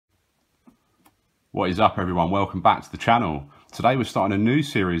What is up, everyone? Welcome back to the channel. Today we're starting a new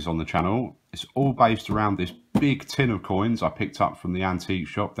series on the channel. It's all based around this big tin of coins I picked up from the antique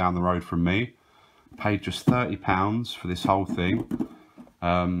shop down the road from me. Paid just £30 for this whole thing.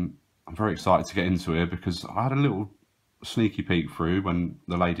 I'm very excited to get into it because I had a little sneaky peek through when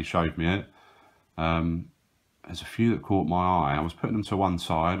the lady showed me it. There's a few that caught my eye. I was putting them to one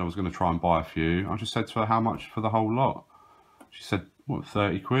side. I was going to try and buy a few. I just said to her, how much for the whole lot? She said, what,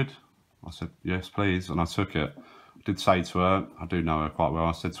 30 quid? I said, yes, please. And I took it. I did say to her, I do know her quite well.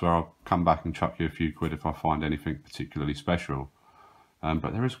 I said to her, I'll come back and chuck you a few quid if I find anything particularly special.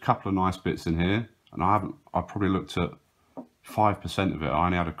 But there is a couple of nice bits in here. And I probably looked at 5% of it. I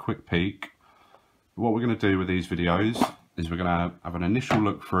only had a quick peek. But what we're going to do with these videos is we're going to have an initial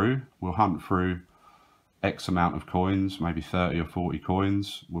look through. We'll hunt through X amount of coins, maybe 30 or 40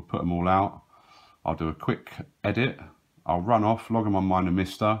 coins. We'll put them all out. I'll do a quick edit. I'll run off, log them on my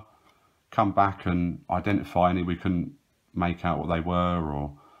numismatics, come back and identify any we couldn't make out what they were,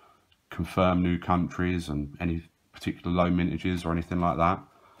 or confirm new countries and any particular low mintages or anything like that.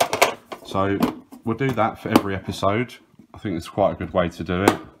 So we'll do that for every episode. I think it's quite a good way to do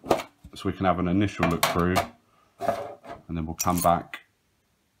it, so we can have an initial look through and then we'll come back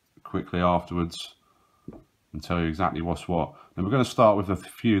quickly afterwards and tell you exactly what's what. And we're going to start with a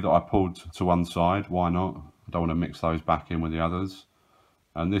few that I pulled to one side. Why not? I don't want to mix those back in with the others.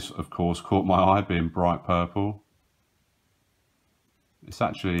 And this, of course, caught my eye, being bright purple. It's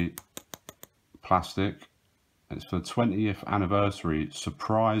actually plastic. It's for the 20th anniversary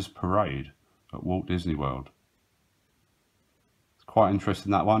surprise parade at Walt Disney World. It's quite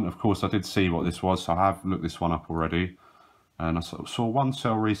interesting, that one. Of course, I did see what this was, so I have looked this one up already. And I saw one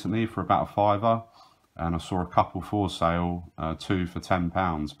sell recently for about a £5, and I saw a couple for sale, two for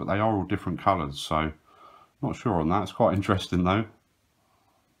 £10, but they are all different colours, so not sure on that. It's quite interesting though.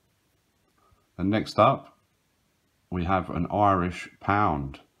 And next up, we have an Irish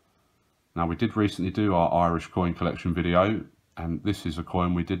pound. Now, we did recently do our Irish coin collection video, and this is a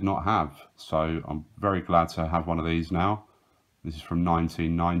coin we did not have. So I'm very glad to have one of these now. This is from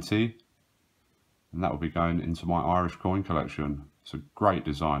 1990, and that will be going into my Irish coin collection. It's a great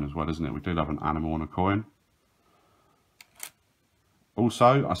design as well, isn't it? We did have an animal on a coin.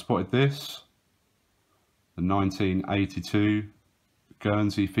 Also, I spotted this, the 1982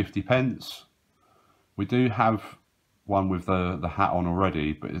 Guernsey 50p. We do have one with the hat on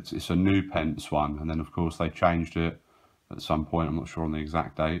already, but it's a new pence one, and then of course they changed it at some point. I'm not sure on the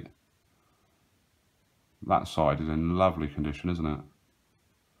exact date. That side is in lovely condition, isn't it?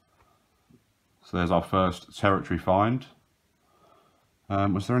 So there's our first territory find.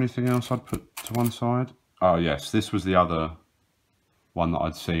 Was there anything else I'd put to one side? Oh yes, this was the other one that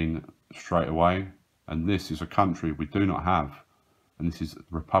I'd seen straight away, and this is a country we do not have, and this is the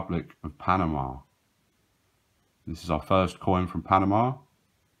Republic of Panama. This is our first coin from Panama,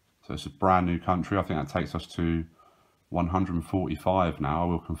 so it's a brand new country. I think that takes us to 145 now. I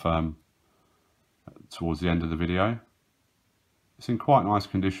will confirm towards the end of the video. It's in quite nice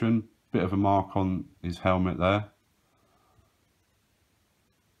condition, bit of a mark on his helmet there,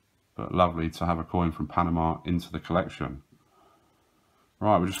 but lovely to have a coin from Panama into the collection.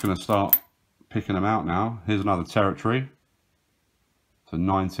 Right, we're just going to start picking them out now. Here's another territory. It's a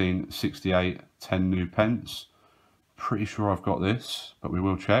 1968 10 new pence. Pretty sure I've got this, but we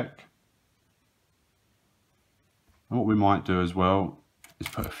will check. And what we might do as well is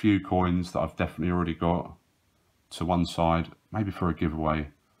put a few coins that I've definitely already got to one side, maybe for a giveaway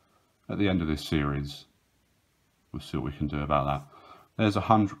at the end of this series. We'll see what we can do about that. There's a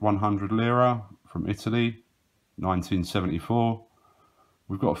 100 lira from Italy, 1974.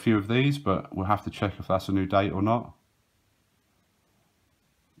 We've got a few of these, but we'll have to check if that's a new date or not.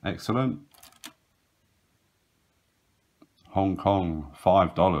 Excellent. Hong Kong,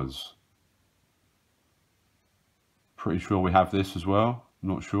 $5. Pretty sure we have this as well.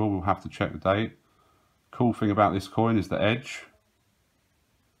 Not sure, we'll have to check the date. Cool thing about this coin is the edge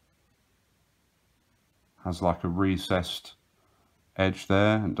has like a recessed edge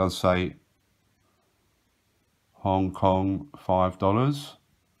there, and does say Hong Kong $5.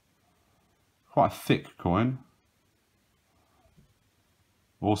 Quite a thick coin.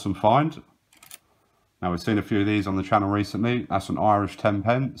 Awesome find. Now, we've seen a few of these on the channel recently. That's an Irish 10p,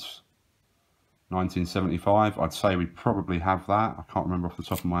 1975. I'd say we probably have that. I can't remember off the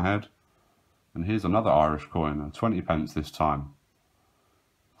top of my head. And here's another Irish coin, a 20p this time.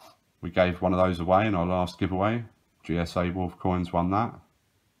 We gave one of those away in our last giveaway. GSA Wolf Coins won that.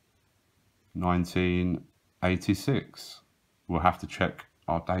 1986. We'll have to check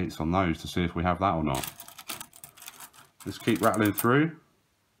our dates on those to see if we have that or not. Let's keep rattling through.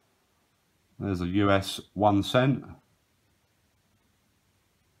 There's a US 1 cent.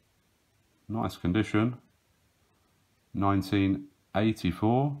 Nice condition.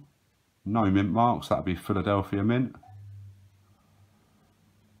 1984. No mint marks, that'd be Philadelphia mint.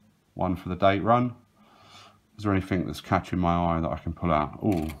 One for the date run. Is there anything that's catching my eye that I can pull out?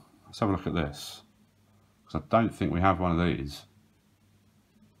 Oh, let's have a look at this. Because I don't think we have one of these.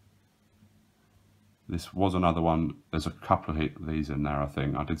 This was another one. There's a couple of these in there, I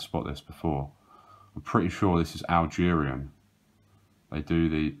think. I did spot this before. I'm pretty sure this is Algerian. They do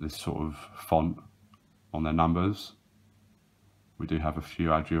this sort of font on their numbers. We do have a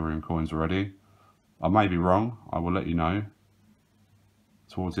few Algerian coins already. I may be wrong. I will let you know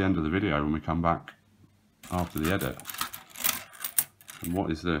towards the end of the video when we come back after the edit. And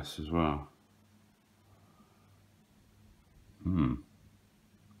what is this as well?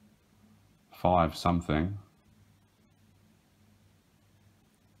 5 something.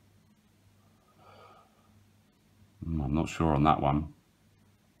 I'm not sure on that one.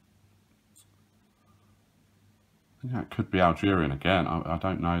 I think that could be Algerian again. I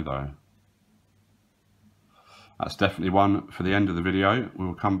don't know though. That's definitely one for the end of the video. We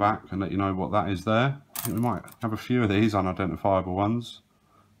will come back and let you know what that is there. I think we might have a few of these unidentifiable ones.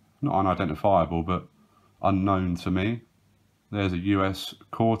 Not unidentifiable, but unknown to me. There's a US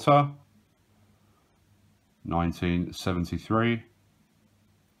quarter. 1973.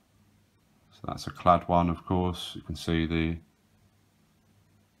 So that's a clad one, of course. You can see the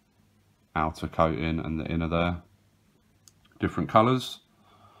outer coating and the inner there. Different colours.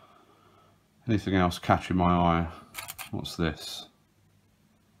 Anything else catching my eye? What's this?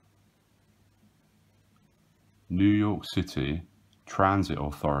 New York City Transit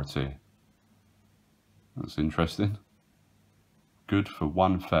Authority. That's interesting. Good for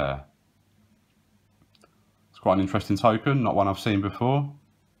one fare. It's quite an interesting token, not one I've seen before.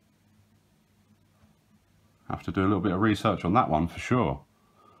 Have to do a little bit of research on that one for sure.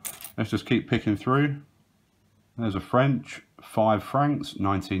 Let's just keep picking through. There's a French 5 francs,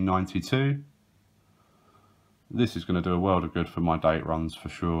 1992. This is going to do a world of good for my date runs for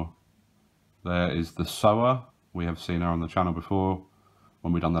sure. There is the SOA. We have seen her on the channel before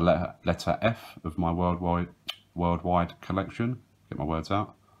when we've done the letter F of my worldwide collection. Get my words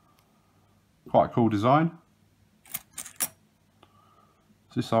out. Quite a cool design.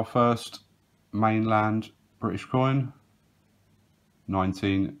 Is this our first mainland British coin?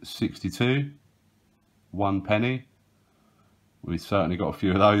 1962. 1 penny. We've certainly got a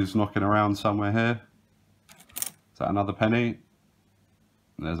few of those knocking around somewhere here. Is that another penny?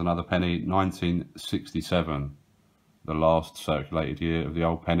 There's another penny. 1967. The last circulated year of the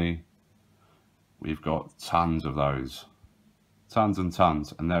old penny. We've got tons of those. Tons and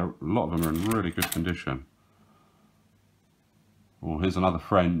tons. And a lot of them are in really good condition. Well, here's another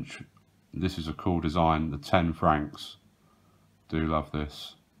French. This is a cool design. The 10 francs. Do love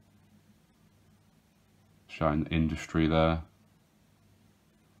this. Showing the industry there.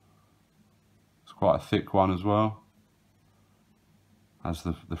 It's quite a thick one as well. Has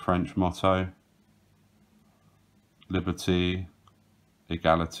the French motto. Liberty,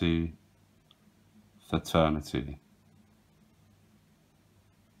 equality, fraternity.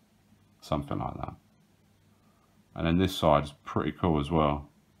 Something like that. And then this side is pretty cool as well.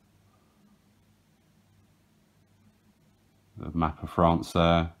 The map of France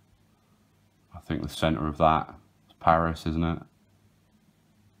there. I think the centre of that is Paris, isn't it?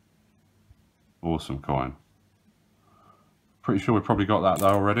 Awesome coin. Pretty sure we probably got that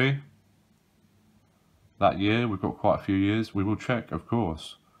though already. That year, we've got quite a few years. We will check, of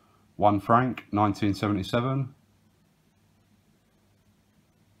course. 1 franc, 1977.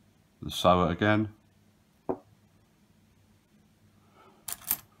 The SOA again.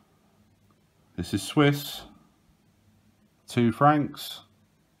 This is Swiss. 2 francs.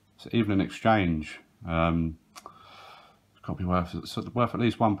 It's even an exchange. It's got to be worth at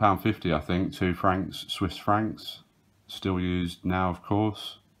least £1.50, I think. 2 francs, Swiss francs. Still used now, of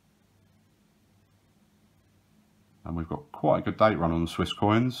course. And we've got quite a good date run on the Swiss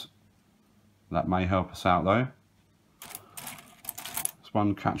coins. That may help us out though. There's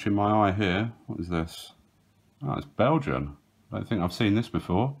one catching my eye here. What is this? Oh, it's Belgian. I don't think I've seen this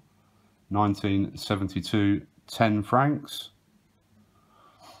before. 1972, 10 francs.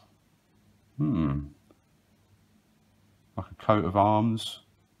 Like a coat of arms,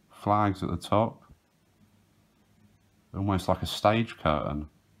 flags at the top. Almost like a stage curtain.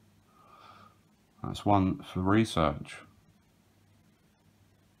 That's one for research.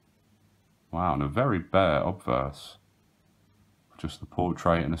 Wow, and a very bare obverse. Just the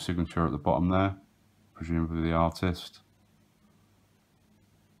portrait and a signature at the bottom there. Presumably the artist.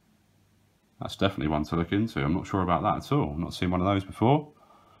 That's definitely one to look into. I'm not sure about that at all. I've not seen one of those before.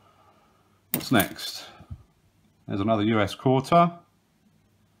 What's next? There's another US quarter,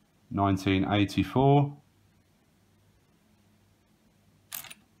 1984.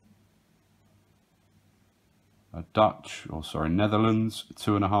 A Dutch, or sorry, Netherlands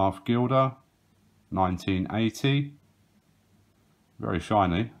 2.5 guilder, 1980. Very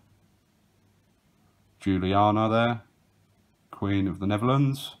shiny. Juliana there, Queen of the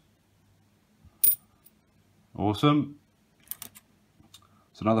Netherlands. Awesome.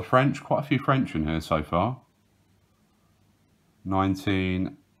 It's another French, quite a few French in here so far.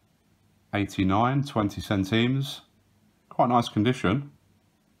 1989, 20 centimes. Quite nice condition.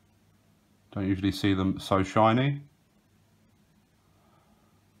 Don't usually see them so shiny.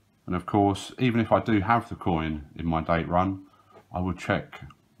 And of course, even if I do have the coin in my date run, I would check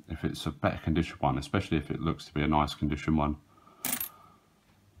if it's a better condition one, especially if it looks to be a nice condition one.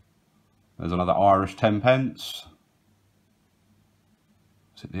 There's another Irish 10 pence.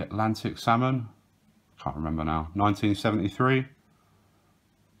 Is it the Atlantic salmon? Can't remember now. 1973.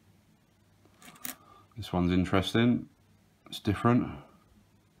 This one's interesting. It's different.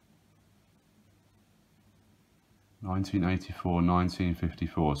 1984,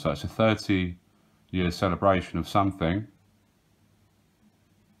 1954. So it's a 30-year celebration of something.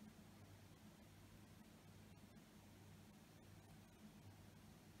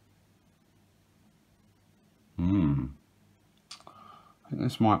 I think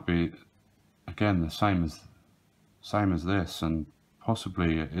this might be, again, the same as this, and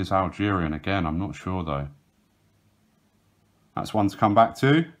possibly it is Algerian again. I'm not sure though. That's one to come back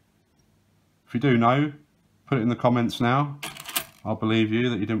to. If you do know, put it in the comments now. I'll believe you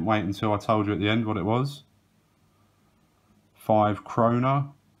that you didn't wait until I told you at the end what it was. 5 kroner.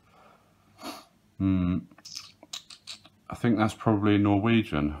 I think that's probably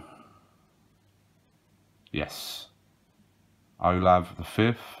Norwegian. Yes. Olav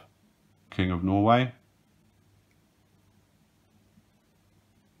V, King of Norway.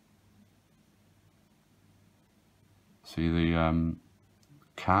 See the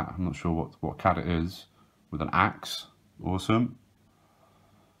cat, I'm not sure what cat it is, with an axe. Awesome.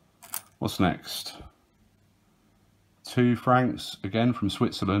 What's next? 2 francs, again from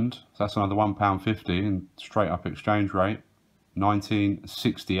Switzerland. So that's another £1.50 in straight up exchange rate.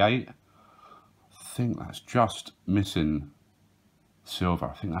 1968. I think that's just missing silver.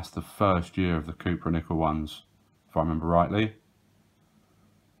 I think that's the first year of the Cooper nickel ones, if I remember rightly.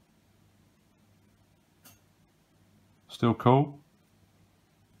 Still cool.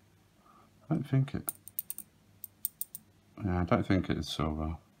 I don't think it. Yeah, I don't think it is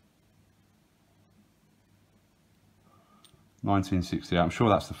silver. 1968. I'm sure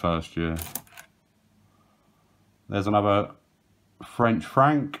that's the first year. There's another French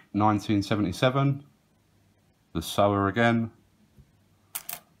franc, 1977. The sower again.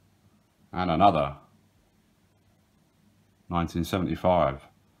 And another 1975.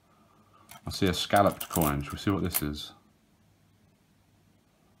 I see a scalloped coin. Shall we see what this is?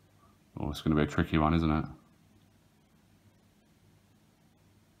 Oh, it's going to be a tricky one, isn't it?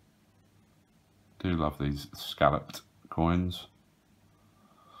 Do love these scalloped coins.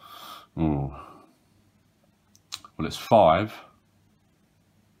 Oh, well, it's 5.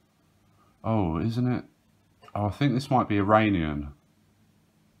 Oh, isn't it? Oh, I think this might be Iranian,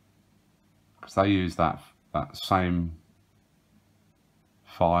 because they use that same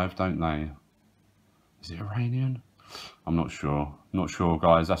 5, don't they? Is it Iranian? I'm not sure. Not sure,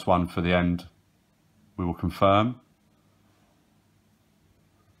 guys. That's one for the end. We will confirm.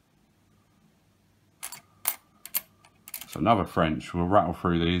 So another French. We'll rattle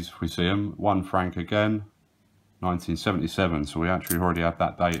through these if we see them. 1 franc again. 1977. So we actually already had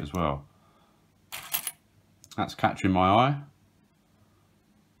that date as well. That's catching my eye.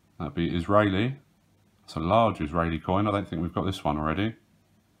 That'd be Israeli. It's a large Israeli coin. I don't think we've got this one already.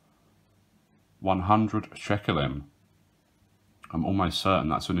 100 shekelim. I'm almost certain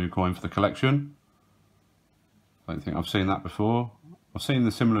that's a new coin for the collection. I don't think I've seen that before. I've seen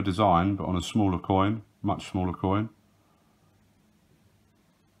the similar design, but on a smaller coin, much smaller coin.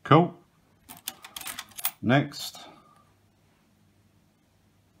 Cool. Next,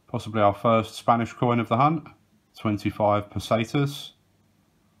 possibly our first Spanish coin of the hunt, 25 pesetas,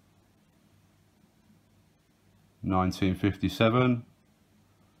 1957.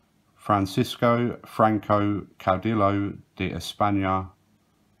 Francisco Franco Caudillo de España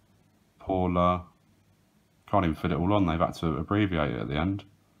Paula. Can't even fit it all on, they've had to abbreviate it at the end.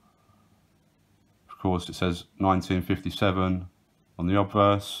 Of course, it says 1957 on the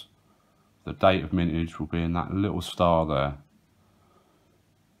obverse. The date of mintage will be in that little star there.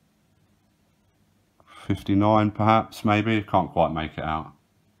 59 perhaps, maybe. Can't quite make it out.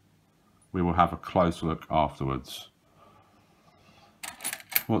 We will have a close look afterwards.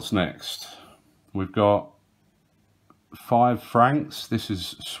 What's next? We've got 5 francs. This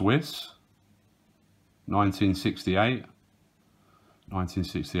is Swiss. 1968.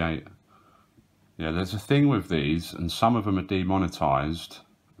 1968. Yeah, there's a thing with these, and some of them are demonetized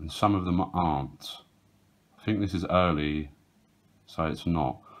and some of them aren't. I think this is early, so it's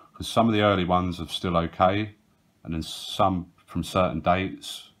not. Because some of the early ones are still okay, and then some from certain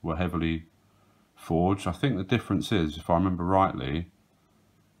dates were heavily forged. I think the difference is, if I remember rightly,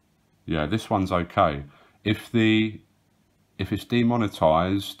 yeah, this one's okay. If it's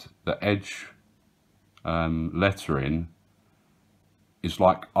demonetized, the edge lettering is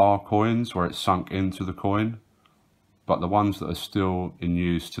like our coins, where it's sunk into the coin, but the ones that are still in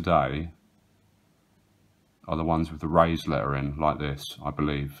use today are the ones with the raised lettering, like this, I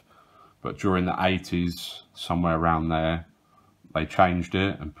believe. But during the 80s, somewhere around there, they changed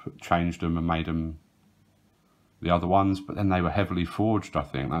it and changed them and made them the other ones, but then they were heavily forged, I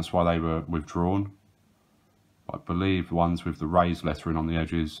think. That's why they were withdrawn. I believe the ones with the raised lettering on the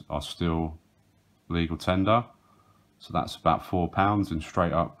edges are still legal tender. So that's about £4 in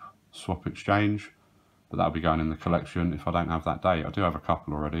straight up swap exchange. But that'll be going in the collection if I don't have that date. I do have a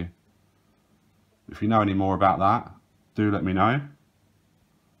couple already. If you know any more about that, do let me know.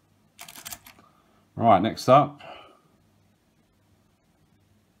 Right, next up,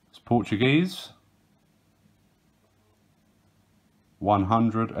 it's Portuguese.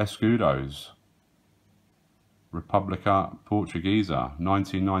 100 escudos. República Portuguesa,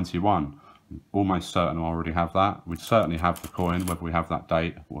 1991. Almost certain I already have that. We'd certainly have the coin. Whether we have that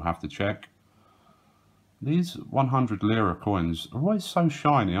date, we'll have to check. These 100 lira coins are always so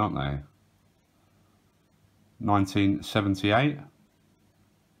shiny, aren't they? 1978.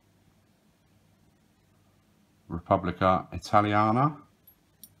 Repubblica Italiana.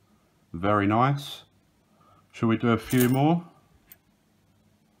 Very nice. Shall we do a few more?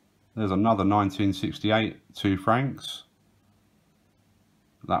 There's another 1968, 2 francs.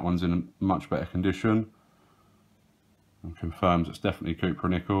 That one's in a much better condition and confirms it's definitely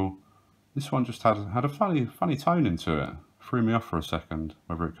cupronickel. This one just had a funny tone into it. Threw me off for a second,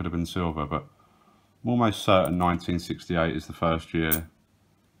 whether it could have been silver, but I'm almost certain 1968 is the first year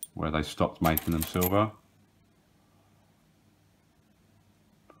where they stopped making them silver.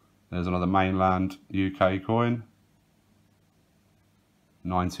 There's another mainland UK coin.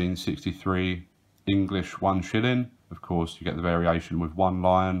 1963 English 1 shilling. Of course, you get the variation with 1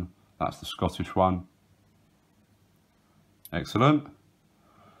 lion. That's the Scottish one. Excellent.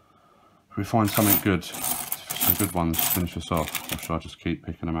 If we find something good, some good ones to finish us off, or should I just keep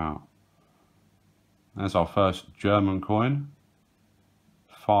picking them out? There's our first German coin.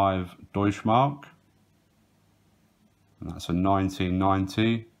 5 Deutschmark. And that's a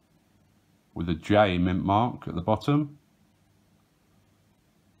 1990 with a J mint mark at the bottom.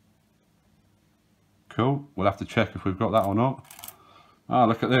 Cool, we'll have to check if we've got that or not. Ah,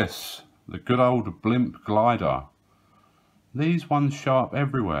 look at this, the good old blimp glider. These ones show up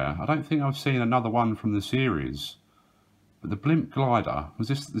everywhere. I don't think I've seen another one from the series. But the blimp glider, is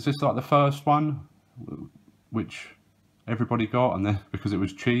this like the first one, which everybody got, and then because it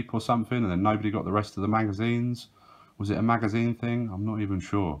was cheap or something, and then nobody got the rest of the magazines? Was it a magazine thing? I'm not even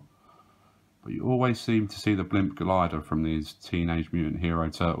sure. But you always seem to see the blimp glider from these Teenage Mutant Hero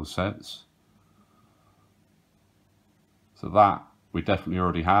Turtles sets. So that we definitely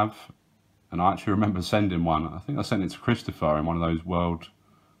already have, and I actually remember sending one. I think I sent it to Christopher in one of those world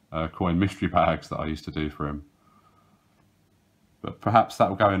coin mystery bags that I used to do for him. But perhaps that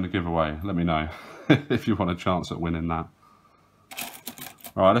will go in the giveaway. Let me know if you want a chance at winning that.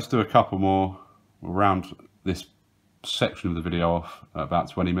 All right, let's do a couple more. We'll round this section of the video off at about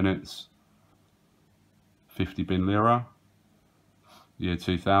 20 minutes. 50 bin lira, year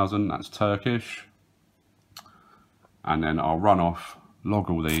 2000. That's Turkish. And then I'll run off, log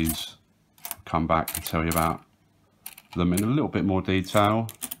all these, come back and tell you about them in a little bit more detail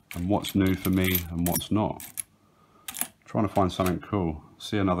and what's new for me and what's not. Trying to find something cool.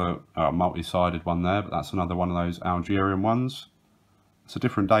 See another multi-sided one there, but that's another one of those Algerian ones. It's a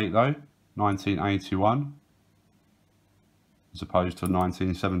different date though, 1981 as opposed to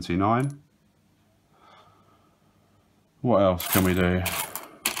 1979. What else can we do?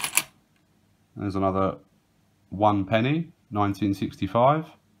 There's another 1 penny, 1965.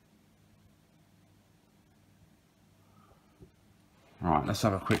 Right, let's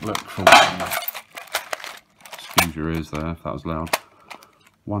have a quick look for one. Excuse your ears there if that was loud.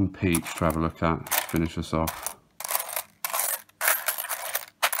 1 peach to have a look at, finish us off.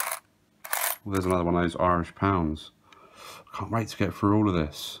 Well, there's another one of those Irish pounds. I can't wait to get through all of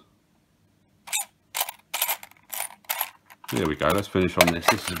this. Here we go, let's finish on this.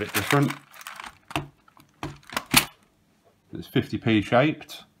 This is a bit different. It's 50p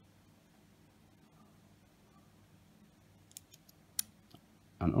shaped.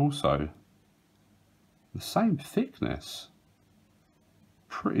 And also the same thickness.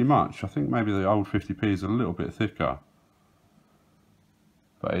 Pretty much. I think maybe the old 50p is a little bit thicker.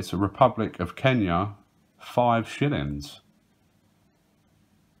 But it's a Republic of Kenya 5 shillings.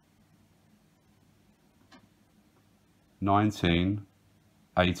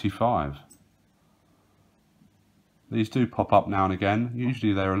 1985. These do pop up now and again.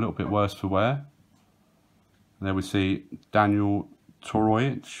 Usually they're a little bit worse for wear. And there we see Daniel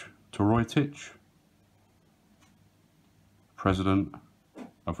Toroitich, President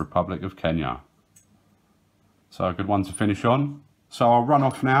of Republic of Kenya. So a good one to finish on. So I'll run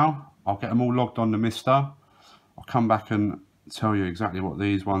off now. I'll get them all logged on to Mister. I'll come back and tell you exactly what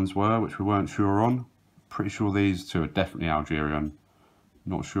these ones were, which we weren't sure on. Pretty sure these two are definitely Algerian.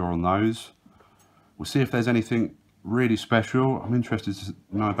 Not sure on those. We'll see if there's anything really special. I'm interested to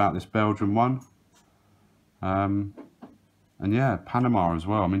know about this Belgian one. And yeah, Panama as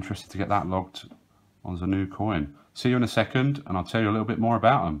well. I'm interested to get that logged on as a new coin. See you in a second and I'll tell you a little bit more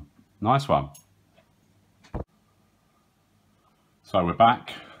about them. Nice one. So we're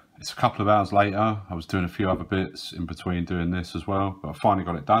back. It's a couple of hours later. I was doing a few other bits in between doing this as well, but I finally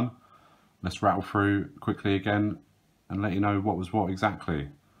got it done. Let's rattle through quickly again and let you know what was what exactly.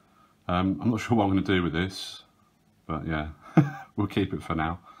 I'm not sure what I'm going to do with this, but yeah, we'll keep it for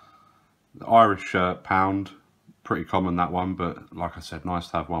now. The Irish pound, pretty common that one, but like I said, nice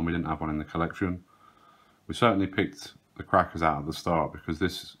to have one. We didn't have one in the collection. We certainly picked the crackers out at the start because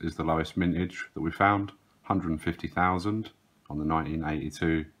this is the lowest mintage that we found, 150,000 on the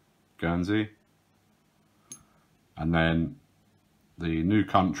 1982 Guernsey. And then the new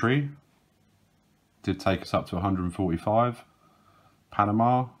country did take us up to 145,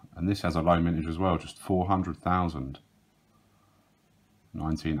 Panama, and this has a low mintage as well, just 400,000.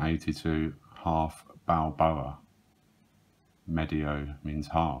 1982 half Balboa. Medio means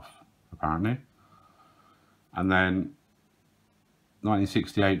half, apparently. And then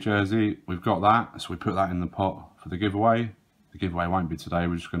 1968 Jersey, we've got that, so we put that in the pot for the giveaway. The giveaway won't be today,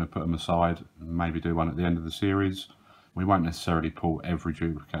 we're just going to put them aside and maybe do one at the end of the series. We won't necessarily pull every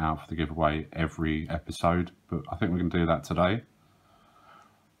duplicate out for the giveaway every episode, but I think we can do that today.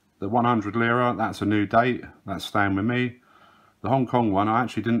 The 100 lira, that's a new date, that's staying with me. The Hong Kong one I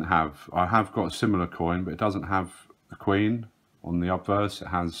actually didn't have. I have got a similar coin, but it doesn't have the Queen on the obverse. It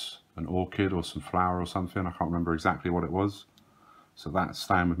has an orchid or some flower or something. I can't remember exactly what it was. So that's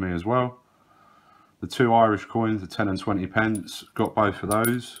staying with me as well. The two Irish coins, the 10 and 20 pence, got both of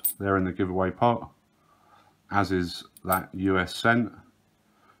those. They're in the giveaway pot, as is that US cent.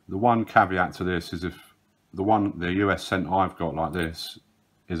 The one caveat to this is if the US cent I've got like this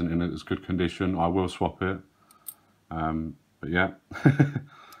isn't in as good condition, I will swap it. But yeah,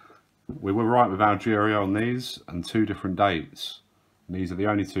 we were right with Algeria on these and 2 different dates. And these are the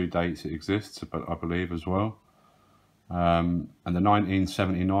only 2 dates it exists, but I believe as well. And the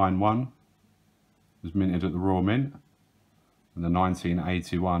 1979 one was minted at the Royal Mint, and the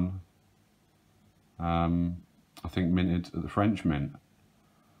 1981 I think minted at the French Mint,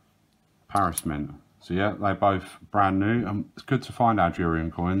 Paris Mint. So yeah, they're both brand new. It's good to find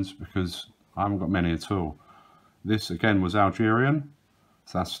Algerian coins because I haven't got many at all. This again was Algerian,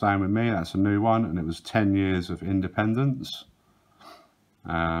 so that's staying with me. That's a new one, and it was 10 years of independence.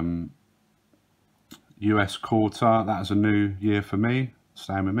 US quarter, that is a new year for me,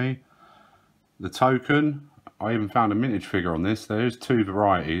 staying with me. The token, I even found a mintage figure on this. There's 2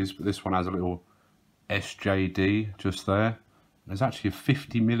 varieties, but this one has a little SJD just there. There's actually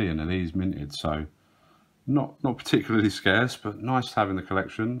 50 million of these minted, so not particularly scarce, but nice to have in the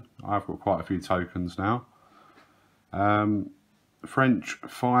collection. I've got quite a few tokens now. French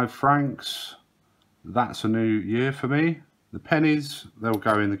 5 francs, that's a new year for me. The pennies, they'll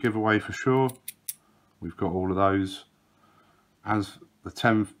go in the giveaway for sure. We've got all of those, as the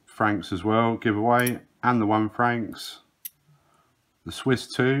 10 francs as well, giveaway, and the 1 francs. The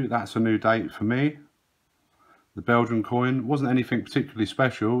Swiss 2, that's a new date for me. The Belgian coin wasn't anything particularly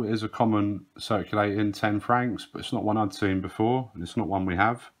special. It is a common circulating 10 francs, but it's not one I'd seen before, and it's not one we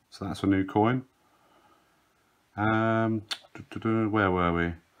have, so that's a new coin. Where were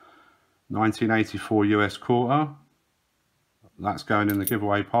we? 1984 US quarter. That's going in the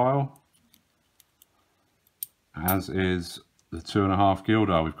giveaway pile, as is the 2.5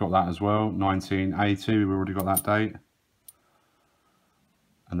 guilder. We've got that as well. 1980, we've already got that date.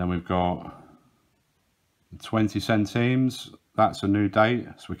 And then we've got 20 centimes, that's a new date,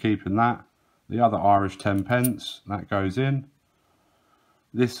 so we're keeping that. The other Irish 10 pence, that goes in.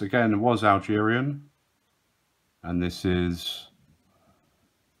 This again was Algerian, and this is,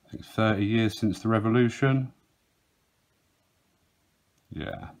 I think, 30 years since the revolution.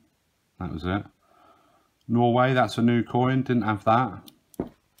 Yeah, that was it. Norway, that's a new coin, didn't have that.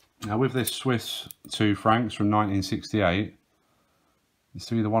 Now with this Swiss 2 francs from 1968, you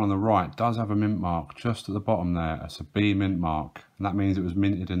see the one on the right does have a mint mark just at the bottom there. It's a B mint mark, and that means it was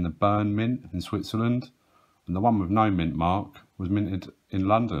minted in the Bern Mint in Switzerland, and the one with no mint mark was minted in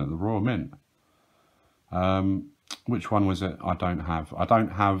London at the Royal Mint. Which one was it? I don't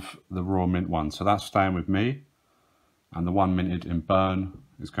have the Royal Mint one, so that's staying with me, and the one minted in Bern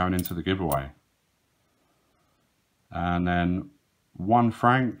is going into the giveaway. And then 1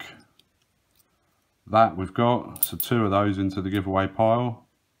 franc, that we've got, so 2 of those into the giveaway pile,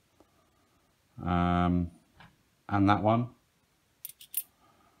 and that one.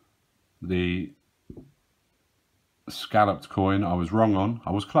 The scalloped coin I was wrong on.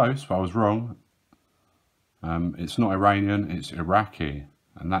 I was close, but I was wrong. It's not Iranian, it's Iraqi,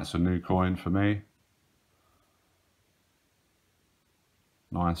 and that's a new coin for me.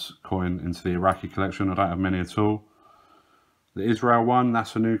 Nice coin into the Iraqi collection. I don't have many at all. The Israel one,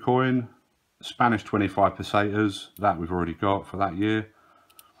 that's a new coin. Spanish 25 pesetas, that we've already got for that year.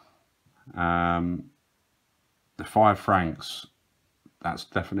 The 5 francs, that's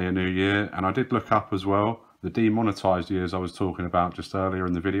definitely a new year. And I did look up as well, the demonetized years I was talking about just earlier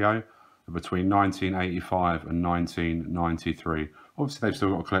in the video, are between 1985 and 1993. Obviously they've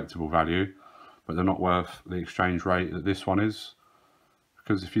still got a collectible value, but they're not worth the exchange rate that this one is.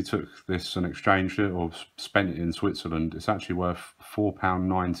 Because if you took this and exchanged it or spent it in Switzerland, it's actually worth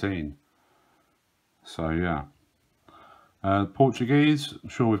 £4.19. So yeah. Portuguese, I'm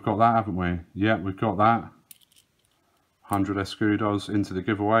sure we've got that, haven't we? Yeah, we've got that. 100 escudos into the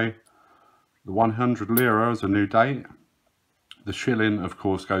giveaway. The 100 lira is a new date. The shilling, of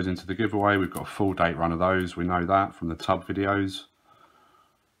course, goes into the giveaway. We've got a full date run of those. We know that from the tub videos.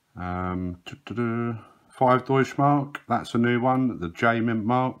 5 Deutschmark, that's a new one. The J Mint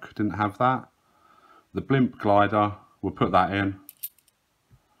mark, didn't have that. The blimp glider, we'll put that in.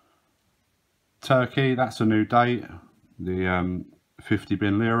 Turkey, that's a new date. The 50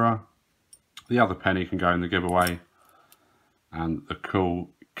 bin lira. The other penny can go in the giveaway. And the cool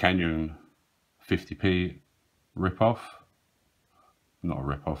Kenyan 50p rip-off. Not a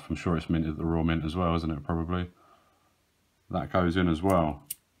rip-off, I'm sure it's minted at the Royal Mint as well, isn't it, probably? That goes in as well.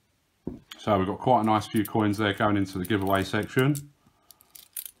 So we've got quite a nice few coins there going into the giveaway section.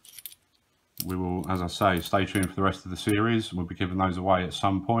 We will, as I say, stay tuned for the rest of the series. We'll be giving those away at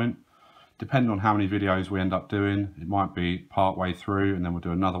some point. Depending on how many videos we end up doing, it might be part way through and then we'll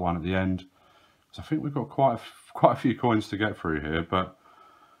do another one at the end. So I think we've got quite a few coins to get through here, but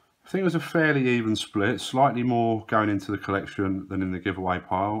I think it was a fairly even split, slightly more going into the collection than in the giveaway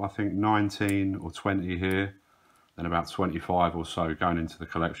pile. I think 19 or 20 here, then about 25 or so going into the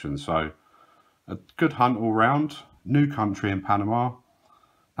collection. So a good hunt all round. New country in Panama.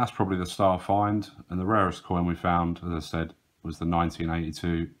 That's probably the star find. And the rarest coin we found, as I said, was the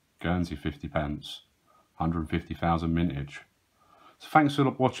 1982 Guernsey 50 pence, 150,000 mintage. So thanks for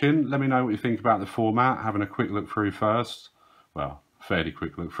watching. Let me know what you think about the format, having a quick look through first. Well, fairly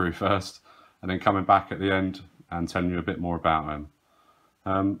quick look through first, and then coming back at the end and telling you a bit more about them.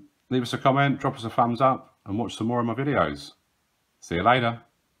 Leave us a comment, drop us a thumbs up, and watch some more of my videos. See you later.